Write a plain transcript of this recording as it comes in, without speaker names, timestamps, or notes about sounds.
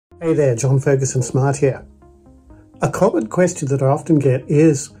Hey there, John Ferguson Smart here. A common question that I often get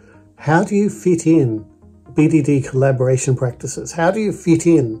is, how do you fit in BDD collaboration practices? How do you fit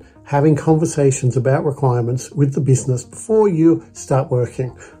in having conversations about requirements with the business before you start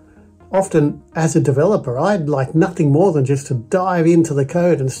working? Often, as a developer, I'd like nothing more than just to dive into the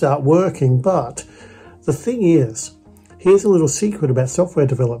code and start working, but the thing is, here's a little secret about software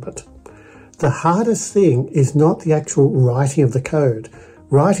development. The hardest thing is not the actual writing of the code.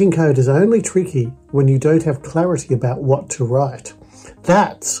 Writing code is only tricky when you don't have clarity about what to write.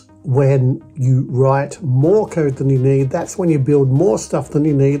 That's when you write more code than you need. That's when you build more stuff than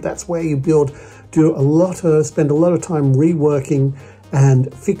you need. That's where you spend a lot of time reworking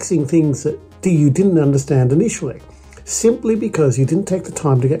and fixing things that you didn't understand initially, simply because you didn't take the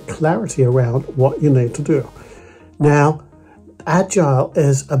time to get clarity around what you need to do. Now, Agile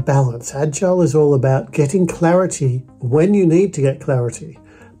is a balance. Agile is all about getting clarity when you need to get clarity,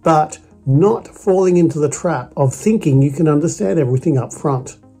 but not falling into the trap of thinking you can understand everything up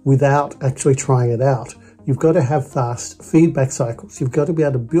front without actually trying it out. You've got to have fast feedback cycles. You've got to be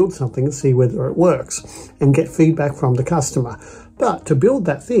able to build something and see whether it works and get feedback from the customer. But to build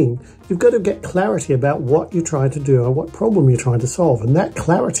that thing, you've got to get clarity about what you're trying to do and what problem you're trying to solve. And that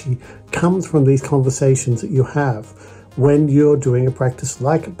clarity comes from these conversations that you have when you're doing a practice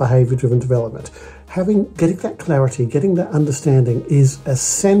like behavior-driven development. Getting that clarity, getting that understanding is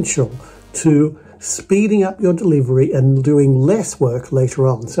essential to speeding up your delivery and doing less work later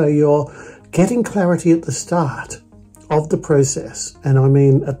on. So you're getting clarity at the start of the process. And I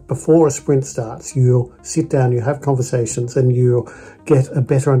mean, before a sprint starts, you'll sit down, you have conversations, and you get a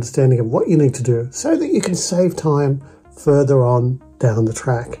better understanding of what you need to do so that you can save time further on down the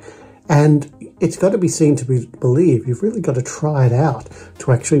track. And it's got to be seen to be believed. You've really got to try it out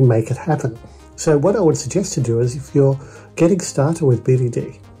to actually make it happen. So what I would suggest to do is, if you're getting started with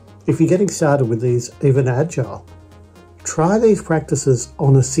BDD, if you're getting started with these, even Agile, try these practices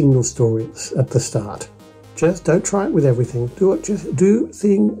on a single story at the start. Just don't try it with everything. Do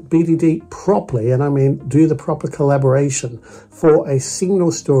BDD properly, and I mean do the proper collaboration for a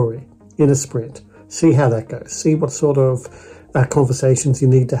single story in a sprint. See how that goes. See what sort of conversations you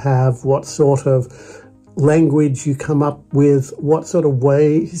need to have, what sort of language you come up with, what sort of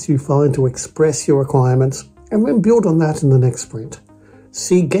ways you find to express your requirements, and then build on that in the next sprint.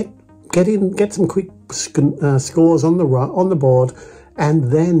 See, get some quick scores on the board,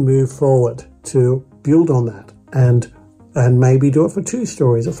 and then move forward to build on that, and maybe do it for 2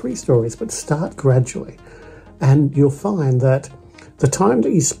 stories or 3 stories, but start gradually. And you'll find that the time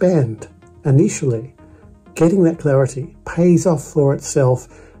that you spend initially getting that clarity pays off for itself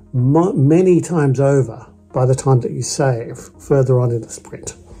many times over by the time that you save further on in the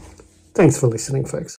sprint. Thanks for listening, folks.